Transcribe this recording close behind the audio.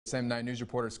KTSM 9 News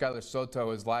reporter Skylar Soto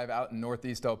is live out in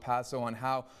Northeast El Paso on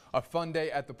how a fun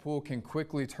day at the pool can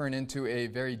quickly turn into a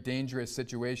very dangerous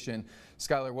situation.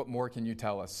 Skylar, what more can you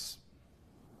tell us?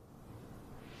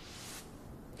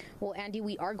 Well, Andy,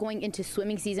 we are going into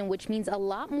swimming season, which means a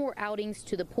lot more outings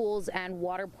to the pools and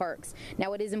water parks.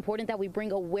 Now, it is important that we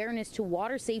bring awareness to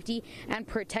water safety and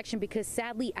protection because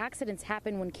sadly accidents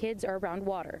happen when kids are around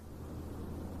water.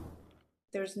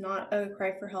 There's not a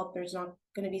cry for help. There's not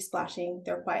going to be splashing.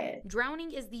 They're quiet.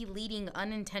 Drowning is the leading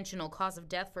unintentional cause of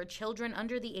death for children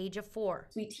under the age of 4.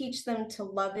 We teach them to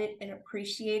love it and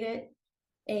appreciate it,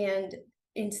 and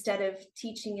instead of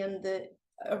teaching them the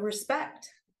respect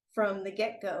from the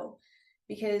get-go,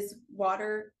 because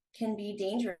water can be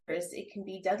dangerous, it can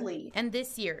be deadly. And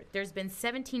this year, there's been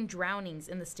 17 drownings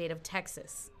in the state of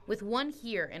Texas, with one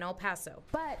here in El Paso.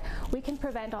 But we can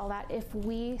prevent all that if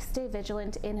we stay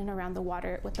vigilant in and around the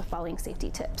water with the following safety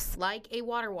tips. Like a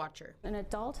water watcher. An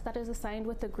adult that is assigned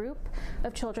with a group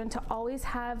of children to always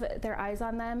have their eyes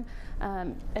on them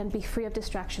and be free of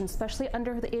distractions, especially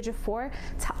under the age of 4,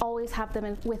 to always have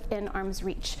them within arm's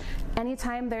reach.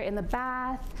 Anytime they're in the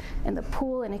bath, in the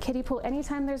pool, in a kiddie pool,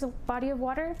 anytime there's a body of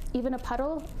water, even a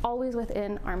puddle, always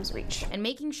within arm's reach. And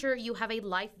making sure you have a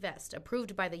life vest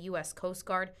approved by the U.S. Coast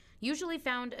Guard, usually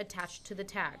found attached to the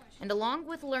tag. And along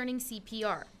with learning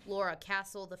CPR, Laura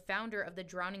Castle, the founder of the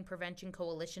Drowning Prevention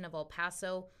Coalition of El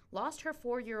Paso, lost her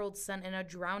 4-year-old son in a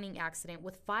drowning accident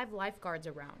with 5 lifeguards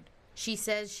around. She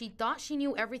says she thought she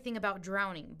knew everything about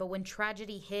drowning, but when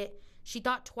tragedy hit, she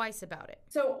thought twice about it.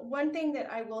 So one thing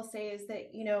that I will say is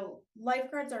that,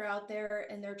 lifeguards are out there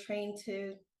and they're trained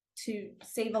to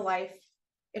save a life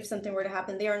if something were to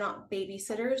happen. They are not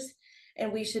babysitters,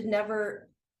 and we should never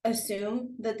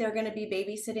assume that they're going to be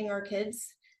babysitting our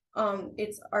kids.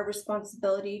 It's our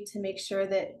responsibility to make sure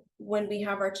that when we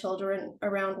have our children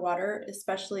around water,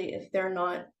 especially if they're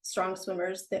not strong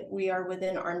swimmers, that we are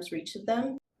within arm's reach of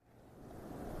them.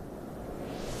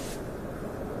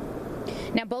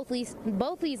 Now, both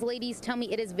these ladies tell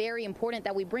me it is very important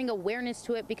that we bring awareness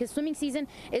to it because swimming season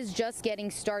is just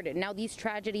getting started. Now, these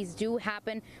tragedies do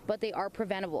happen, but they are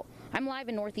preventable. I'm live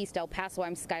in Northeast El Paso.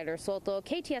 I'm Skylar Soto,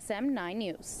 KTSM 9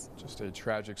 News. Just a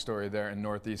tragic story there in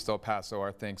Northeast El Paso.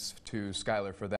 Our thanks to Skylar for that.